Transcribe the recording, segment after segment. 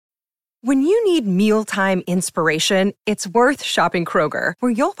When you need mealtime inspiration, it's worth shopping Kroger,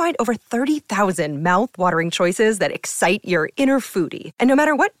 where you'll find over 30,000 mouth-watering choices that excite your inner foodie. And no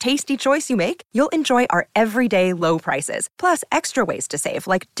matter what tasty choice you make, you'll enjoy our everyday low prices, plus extra ways to save,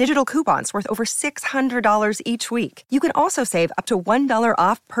 like digital coupons worth over $600 each week. You can also save up to $1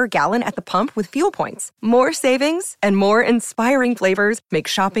 off per gallon at the pump with fuel points. More savings and more inspiring flavors make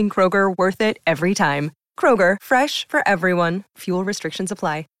shopping Kroger worth it every time. Kroger, fresh for everyone. Fuel restrictions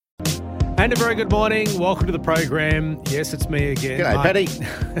apply. And a very good morning. Welcome to the program. Yes, it's me again. G'day,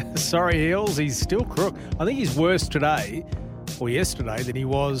 Paddy. Sorry, Heels. He's still crook. I think he's worse today or yesterday than he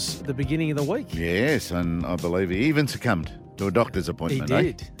was at the beginning of the week. Yes, and I believe he even succumbed to a doctor's appointment.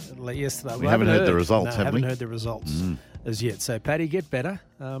 He did. Yesterday. We haven't heard the results, have we? Haven't heard the results as yet. So, Paddy, get better.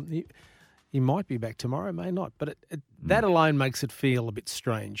 He might be back tomorrow, may not. But that alone makes it feel a bit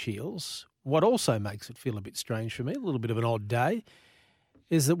strange, Heels. What also makes it feel a bit strange for me, a little bit of an odd day,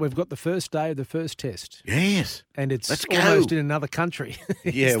 is that we've got the first day of the first test. Yes. And it's almost in another country.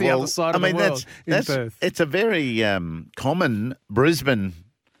 It's the other side of the world in Perth. It's a very common Brisbane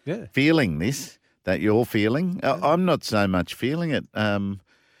feeling, this, that you're feeling. I'm not so much feeling it.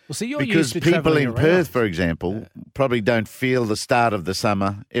 So you're because used to people in around. Perth, for example, probably don't feel the start of the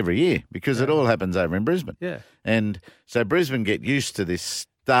summer every year because it all happens over in Brisbane. Yeah. And so Brisbane get used to this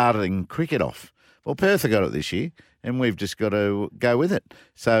starting cricket off. Well, Perth have got it this year, and we've just got to go with it.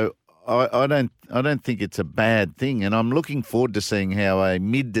 So I don't think it's a bad thing, and I'm looking forward to seeing how a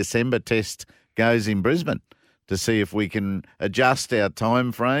mid-December test goes in Brisbane to see if we can adjust our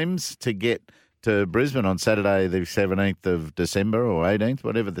time frames to get to Brisbane on Saturday the 17th of December or 18th,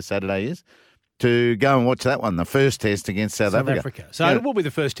 whatever the Saturday is, to go and watch that one, the first test against South Africa. So it will be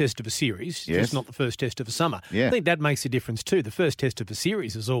the first test of a series, just not the first test of a summer. Yeah. I think that makes a difference too. The first test of a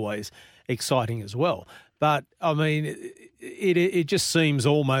series is always exciting as well. But, I mean, it just seems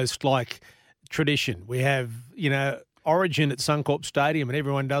almost like tradition. We have, Origin at Suncorp Stadium and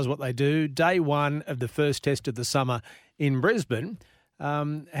everyone does what they do. Day one of the first test of the summer in Brisbane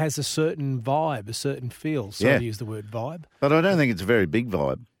has a certain vibe, a certain feel. So I use the word vibe. But I don't think it's a very big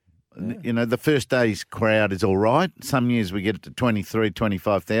vibe. Yeah. The first day's crowd is all right. Some years we get it to 23,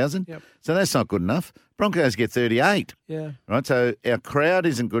 25,000. Yep. So that's not good enough. Broncos get 38. Yeah. Right, so our crowd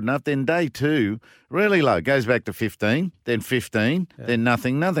isn't good enough. Then day two, really low, goes back to 15, then 15, then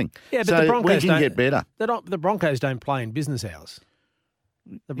nothing. Yeah, but so the Broncos we can get better. The Broncos don't play in business hours.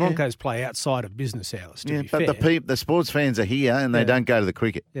 The Broncos play outside of business hours, to be fair. But the sports fans are here and they don't go to the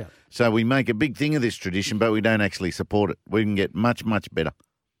cricket. Yeah. So we make a big thing of this tradition, but we don't actually support it. We can get much, much better.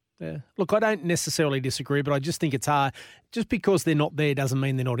 Yeah. Look, I don't necessarily disagree, but I just think it's hard. Just because they're not there doesn't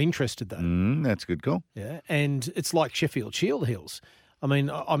mean they're not interested, though. That's a good call. Yeah, and it's like Sheffield Shield Hills. I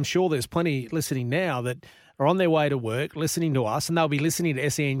mean, I'm sure there's plenty listening now that are on their way to work, listening to us, and they'll be listening to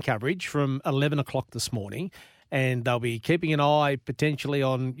SEN coverage from 11 o'clock this morning, and they'll be keeping an eye potentially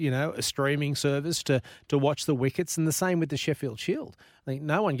on, a streaming service to watch the wickets, and the same with the Sheffield Shield. I think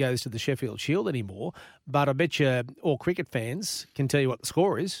no one goes to the Sheffield Shield anymore, but I bet you all cricket fans can tell you what the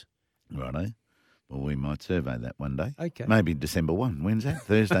score is. Righto. Well, we might survey that one day. Okay. Maybe December 1. When's that?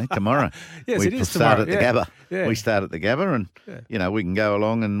 Thursday? Tomorrow. Yes, it is start tomorrow. at the Gabba. Yeah. We start at the Gabba and, we can go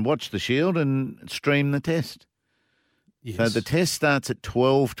along and watch the Shield and stream the test. Yes. So the test starts at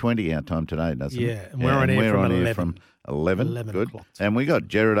 12:20 our time today, doesn't it? Yeah, and we're on air from 11. 11. Good. O'clock. And we got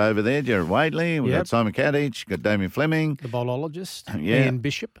Jared over there, Jared Waitley. We've got Simon Kadich, got Damien Fleming. The bowlologist. Yeah. Ian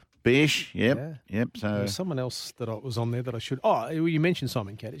Bishop. Bish, yep. So There's someone else that was on there that I should. Oh, you mentioned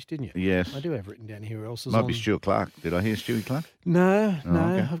Simon Kadich, didn't you? Yes. I do have written down here who else is Might on. be Stuart Clark. Did I hear Stewie Clark? No,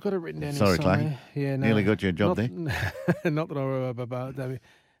 okay. I've got it written down Sorry, here somewhere. Clark. Yeah, no. Nearly got you a job there. Not that I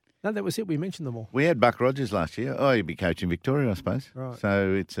No, that was it. We mentioned them all. We had Buck Rogers last year. Oh, he'd be coaching Victoria, I suppose. Right.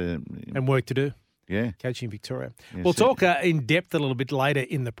 So it's and work to do. Yeah. Coaching Victoria. Yes, we'll talk in depth a little bit later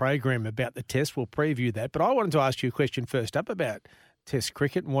in the program about the test. We'll preview that. But I wanted to ask you a question first up about test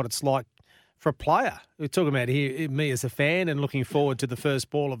cricket and what it's like for a player. We're talking about here, me as a fan and looking forward to the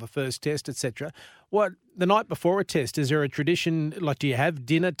first ball of a first test, etc. What, the night before a test, is there a tradition, like do you have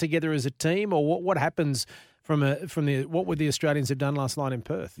dinner together as a team, or what happens from what would the Australians have done last night in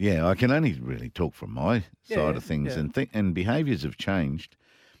Perth? Yeah, I can only really talk from my side of things, and behaviours have changed.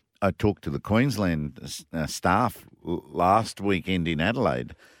 I talked to the Queensland staff last weekend in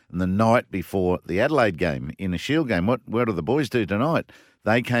Adelaide, and the night before the Adelaide game, in a Shield game, what do the boys do tonight?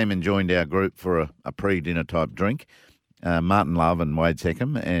 They came and joined our group for a pre-dinner type drink, Martin Love and Wade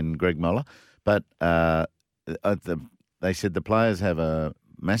Seckham and Greg Moller. But they said the players have a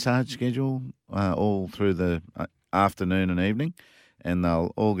massage schedule all through the afternoon and evening, and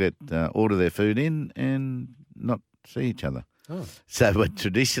they'll all get order their food in and not see each other. So but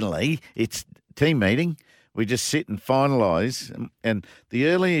traditionally, it's team meeting. We just sit and finalise, and the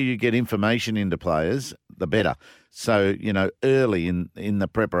earlier you get information into players, the better. So, early in the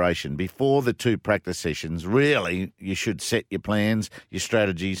preparation, before the 2 practice sessions, really you should set your plans, your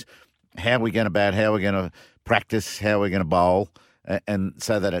strategies, how we're going to bat, how we're going to practice, how we're going to bowl, and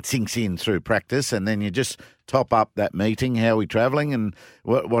so that it sinks in through practice, and then you just top up that meeting, how are we travelling, and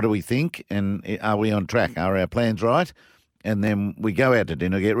what do we think, and are we on track, are our plans right? And then we go out to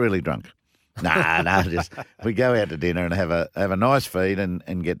dinner, get really drunk. Just we go out to dinner and have a nice feed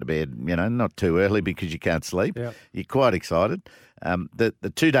and get to bed, not too early because you can't sleep. Yep. You're quite excited.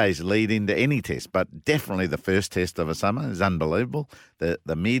 The 2 days lead into any test, but definitely the first test of a summer is unbelievable.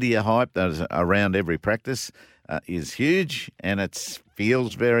 The media hype that is around every practice is huge, and it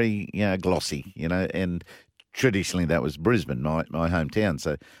feels very glossy, and traditionally that was Brisbane, my hometown.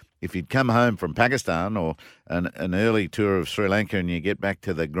 So if you'd come home from Pakistan or an early tour of Sri Lanka and you get back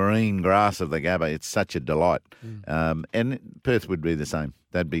to the green grass of the Gabba, it's such a delight. And Perth would be the same.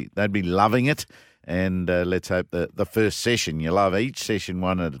 They'd be loving it. And let's hope the first session, you love each session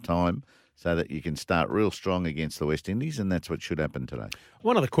one at a time so that you can start real strong against the West Indies, and that's what should happen today.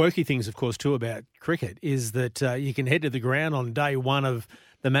 One of the quirky things, of course, too, about cricket is that you can head to the ground on day one of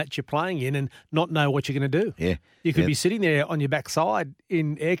the match you're playing in and not know what you're going to do. Yeah. You could be sitting there on your backside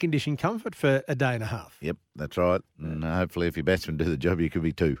in air-conditioned comfort for a day and a half. Yep, that's right. And hopefully if your batsmen do the job, you could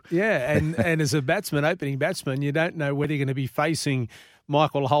be 2. Yeah, and as a opening batsman, you don't know whether you're going to be facing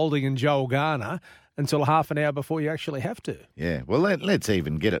Michael Holding and Joel Garner until half an hour before you actually have to. Yeah, well, let's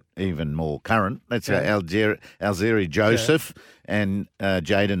even get it even more current. Let's go Alziri Joseph and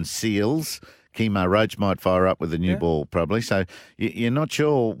Jaden Seals. Kemo Roach might fire up with a new ball probably. So you're not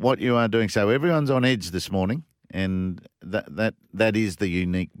sure what you are doing. So everyone's on edge this morning, and that is the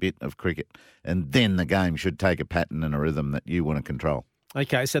unique bit of cricket. And then the game should take a pattern and a rhythm that you want to control.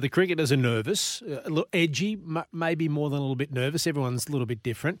 Okay, so the cricketers are nervous, a little edgy, maybe more than a little bit nervous. Everyone's a little bit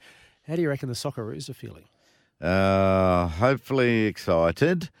different. How do you reckon the Socceroos are feeling? Hopefully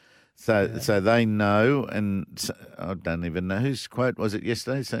excited. So they know, and I don't even know whose quote was it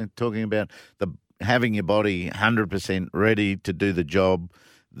yesterday. So talking about having your body 100% ready to do the job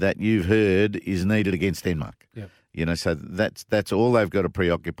that you've heard is needed against Denmark. Yeah. So that's all they've got to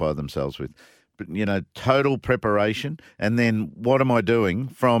preoccupy themselves with. But total preparation, and then what am I doing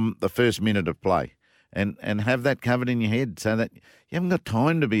from the first minute of play, and have that covered in your head so that you haven't got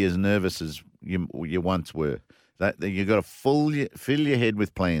time to be as nervous as you once were. That you've got to fill your head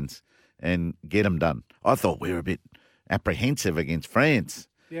with plans and get them done. I thought we were a bit apprehensive against France.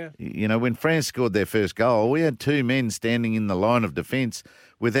 Yeah. When France scored their first goal, we had 2 men standing in the line of defence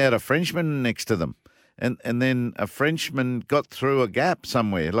without a Frenchman next to them. And then a Frenchman got through a gap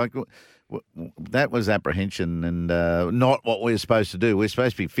somewhere. That was apprehension and not what we're supposed to do. We're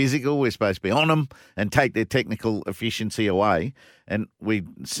supposed to be physical. We're supposed to be on them and take their technical efficiency away. And we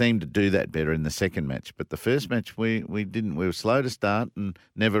seemed to do that better in the second match. But the first match, we didn't. We were slow to start and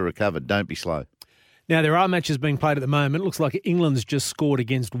never recovered. Don't be slow. Now, there are matches being played at the moment. It looks like England's just scored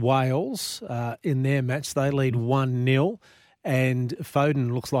against Wales in their match. They lead 1-0. And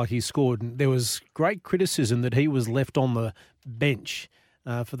Foden looks like he scored. And there was great criticism that he was left on the bench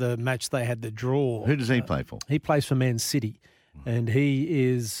for the match they had the draw. Who does he play for? He plays for Man City, and he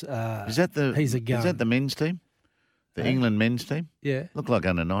is. Is that the? He's a gun. Is that the men's team? The England men's team? Yeah. Look like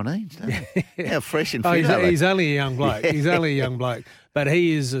under 19s, don't they? How fresh and fit are they? He's only a young bloke. He's only a young bloke, but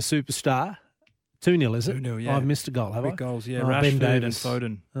he is a superstar. 2-0, is it? 2-0, yeah. I've missed a goal, have I? Big goals, yeah. Ben Rashford Davis.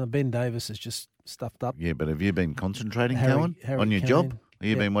 and Foden. Ben Davis is just stuffed up. Yeah, but have you been concentrating, Harry Cohen, on your Kane. job? Have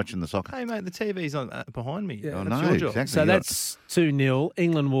you Yeah. been watching the soccer? Hey, mate, the TV's on behind me. Yeah. Oh, That's no, your job. exactly. So You that's 2-0.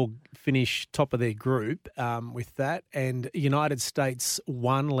 England will finish top of their group with that, and United States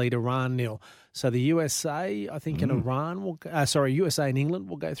 1, lead Iran 0. So the USA, I think, and Iran will. USA and England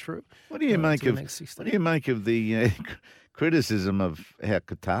will go through. What do you make to the of? next 16. What do you make of the criticism of how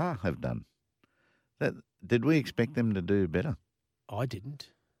Qatar have done? Did we expect them to do better? I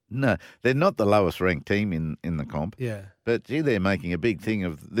didn't. No, they're not the lowest ranked team in the comp. Yeah. But gee, they're making a big thing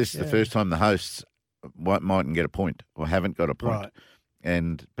of this. The Yeah. first time the hosts mightn't get a point or haven't got a point.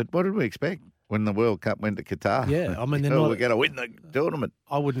 Right. But what did we expect when the World Cup went to Qatar? Yeah, I mean, they're we're not. going to win the tournament.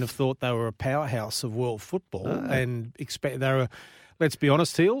 I wouldn't have thought they were a powerhouse of world football, and expect they were. Let's be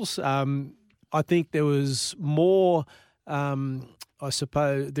honest, Heels. I think there was more. I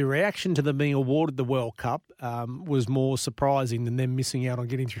suppose the reaction to them being awarded the World Cup was more surprising than them missing out on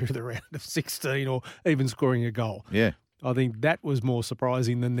getting through the round of 16 or even scoring a goal. Yeah. I think that was more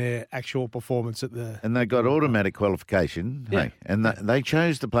surprising than their actual performance at the. And they got automatic qualification. Yeah. Hey, and they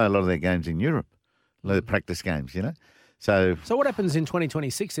chose to play a lot of their games in Europe, the practice games, So what happens in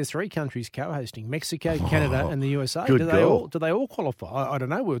 2026? There's 3 countries co-hosting: Mexico, Canada, and the USA. good Do call. they all qualify? I don't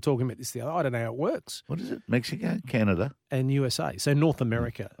know. We were talking about this the other. I don't know how it works. what is it? Mexico, Canada, And USA. So North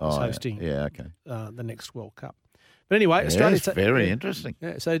America is hosting Yeah, okay. the next World Cup. But anyway, Yeah, Australia. it's very interesting.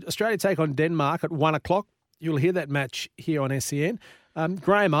 Yeah, so Australia take on Denmark at 1 o'clock. You'll hear that match here on SEN.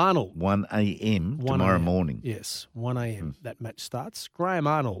 Graham Arnold. 1 a.m. 1 tomorrow a.m. morning. Yes, 1 a.m. That match starts. Graham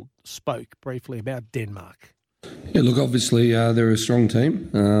Arnold spoke briefly about Denmark. Yeah, look, obviously they're a strong team.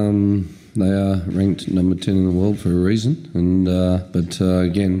 They are ranked number 10 in the world for a reason. But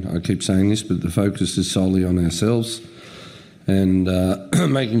again, I keep saying this, but the focus is solely on ourselves and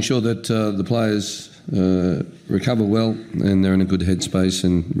making sure that the players recover well and they're in a good headspace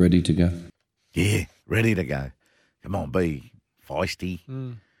and ready to go. Yeah, ready to go. Come on, be feisty,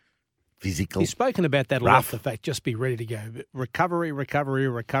 physical. He's spoken about that a lot, Rough. the fact just be ready to go. But recovery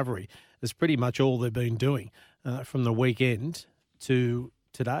is pretty much all they've been doing from the weekend to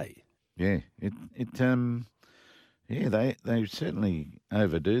today. Yeah, they certainly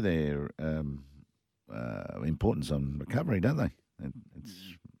overdo their importance on recovery, don't they? It's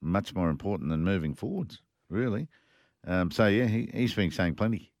much more important than moving forwards, really. He's been saying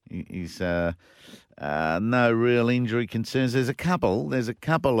plenty. He's no real injury concerns. There's a couple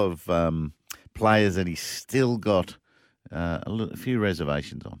of players that he's still got a few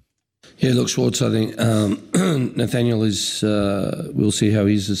reservations on. Yeah, look, Schwartz, I think Nathaniel is, we'll see how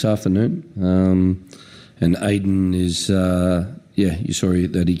he is this afternoon. And Aiden is, you saw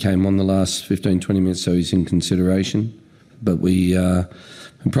that he came on the last 15, 20 minutes, so he's in consideration. But it'll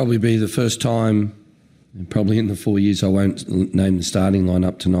probably be the first time, probably in the 4 years, I won't name the starting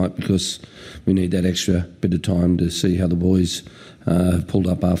lineup tonight because we need that extra bit of time to see how the boys have pulled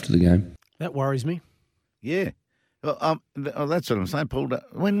up after the game. That worries me. Yeah. Well, that's what I'm saying. Pulled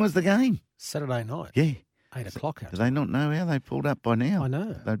up. When was the game? Saturday night. Yeah. 8 o'clock. Do they not know how they pulled up by now? I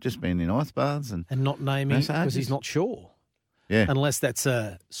know. They've just been in ice baths and And not naming because massages. he's not sure. Yeah. Unless that's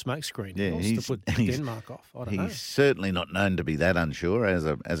a smokescreen. Yeah, He wants to put Denmark off. I don't know. He's certainly not known to be that unsure as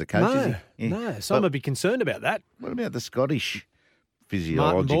a coach, is he? Yeah. No. So I'm a bit concerned about that. What about the Scottish Boyle.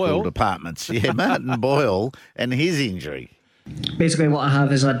 physiological departments? Yeah, Martin Boyle and his injury. Basically what I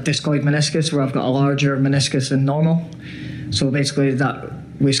have is a discoid meniscus where I've got a larger meniscus than normal. So basically that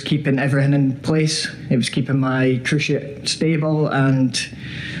was keeping everything in place. It was keeping my cruciate stable, and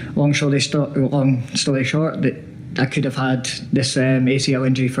long story short, that I could have had this ACL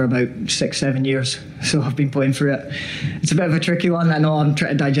injury for about 6-7 years. So I've been playing through it. It's a bit of a tricky one. I know I'm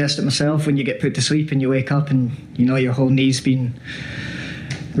trying to digest it myself when you get put to sleep and you wake up and you know your whole knee's been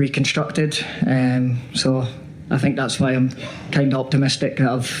reconstructed. So I think that's why I'm kind of optimistic that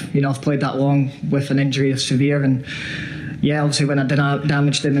I've played that long with an injury as severe. And yeah, obviously when I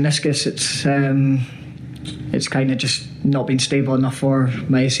damaged the meniscus, it's kind of just not been stable enough for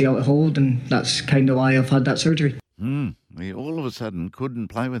my ACL to hold, and that's kind of why I've had that surgery. He all of a sudden couldn't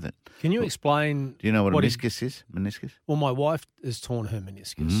play with it. Can you explain? Do you know what a meniscus is? Meniscus? Well, my wife has torn her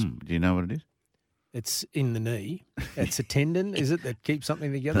meniscus. Do you know what it is? It's in the knee. It's a tendon, is it, that keeps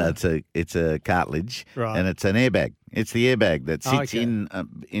something together? No, it's a cartilage, Right. and it's an airbag. It's the airbag that sits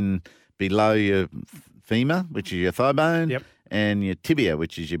in below your femur, which is your thigh bone, Yep. and your tibia,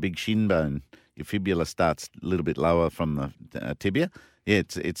 which is your big shin bone. Your fibula starts a little bit lower from the tibia. Yeah,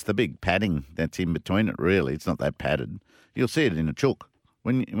 it's the big padding that's in between it. Really, it's not that padded. You'll see it in a chook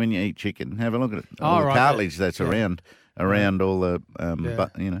when you eat chicken. Have a look at it. All the right, cartilage yeah. that's around all the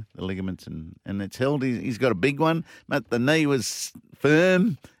the ligaments and it's held. He's got a big one, but the knee was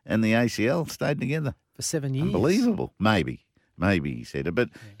firm and the ACL stayed together. For 7 years. Unbelievable. Maybe he said it, but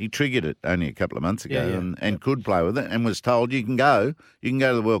he triggered it only a couple of months ago and could play with it and was told you can go to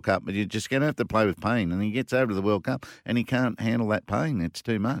the World Cup, but you're just going to have to play with pain. And he gets over to the World Cup and he can't handle that pain. It's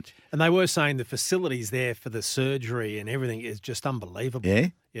too much. And they were saying the facilities there for the surgery and everything is just unbelievable. Yeah?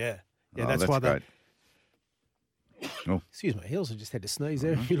 Yeah. Oh, That's why great. Excuse me, Hills, I just had to sneeze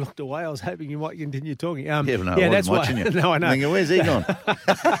there. You looked away. I was hoping you might continue talking. Yeah, but no, I wasn't watching you. No, I know. Thinking, where's he gone?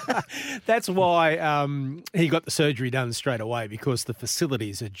 That's why he got the surgery done straight away, because the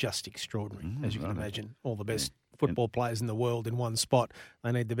facilities are just extraordinary, as you can imagine. All the best football players in the world in one spot.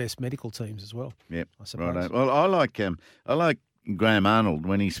 They need the best medical teams as well. Yep, I suppose. right. Well, I like Graham Arnold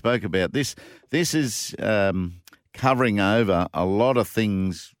when he spoke about this. This is covering over a lot of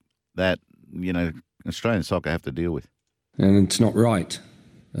things that Australian soccer have to deal with. And it's not right.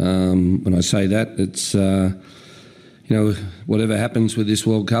 When I say that, it's, whatever happens with this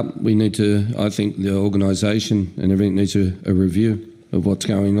World Cup, we need to, I think the organisation and everything needs a review of what's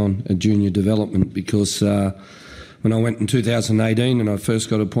going on at junior development, because when I went in 2018 and I first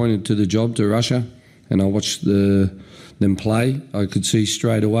got appointed to the job to Russia and I watched the them play, I could see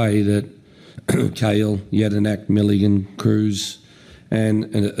straight away that Cahill, Yadanak, Milligan, Cruz, and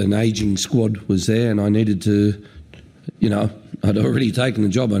an ageing squad was there, and I needed to, I'd already taken the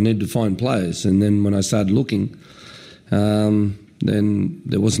job. I needed to find players, and then when I started looking, then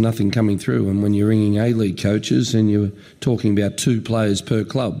there was nothing coming through. And when you're ringing A-League coaches and you're talking about 2 players per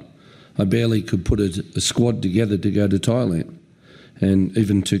club, I barely could put a squad together to go to Thailand and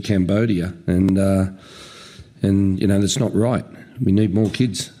even to Cambodia. And that's not right. We need more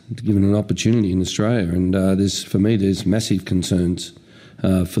kids given an opportunity in Australia. And there's massive concerns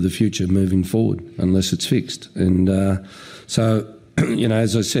for the future moving forward unless it's fixed. And so,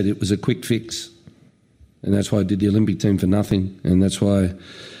 as I said, it was a quick fix. And that's why I did the Olympic team for nothing. And that's why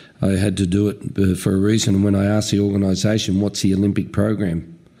I had to do it for a reason. And when I asked the organisation, what's the Olympic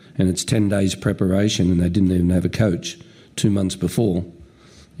program? And it's 10 days preparation, and they didn't even have a coach 2 months before.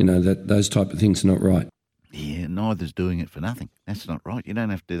 Those type of things are not right. Yeah, neither's doing it for nothing. That's not right. You don't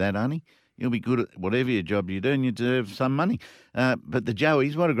have to do that, Arnie. You'll be good at whatever your job you do, and you deserve some money. But the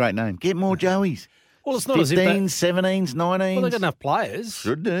Joeys, what a great name. Get more Joeys. Well, it's not 15s, as if they... 17s, 19s. Well, they've got enough players.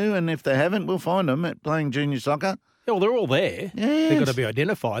 Should do, and if they haven't, we'll find them at playing junior soccer. Yeah, well, they're all there. Yes. They've got to be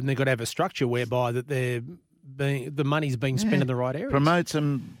identified, and they've got to have a structure whereby that the money's being spent in the right areas. Promote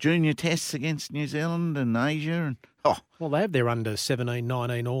some junior tests against New Zealand and Asia. Well, they have their under 17,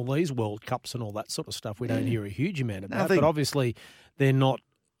 19, all these World Cups and all that sort of stuff. We don't hear a huge amount about, but obviously they're not,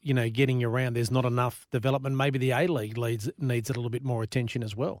 getting around. There's not enough development. Maybe the A-League needs a little bit more attention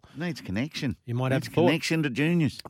as well. Needs connection. You might have connection to juniors.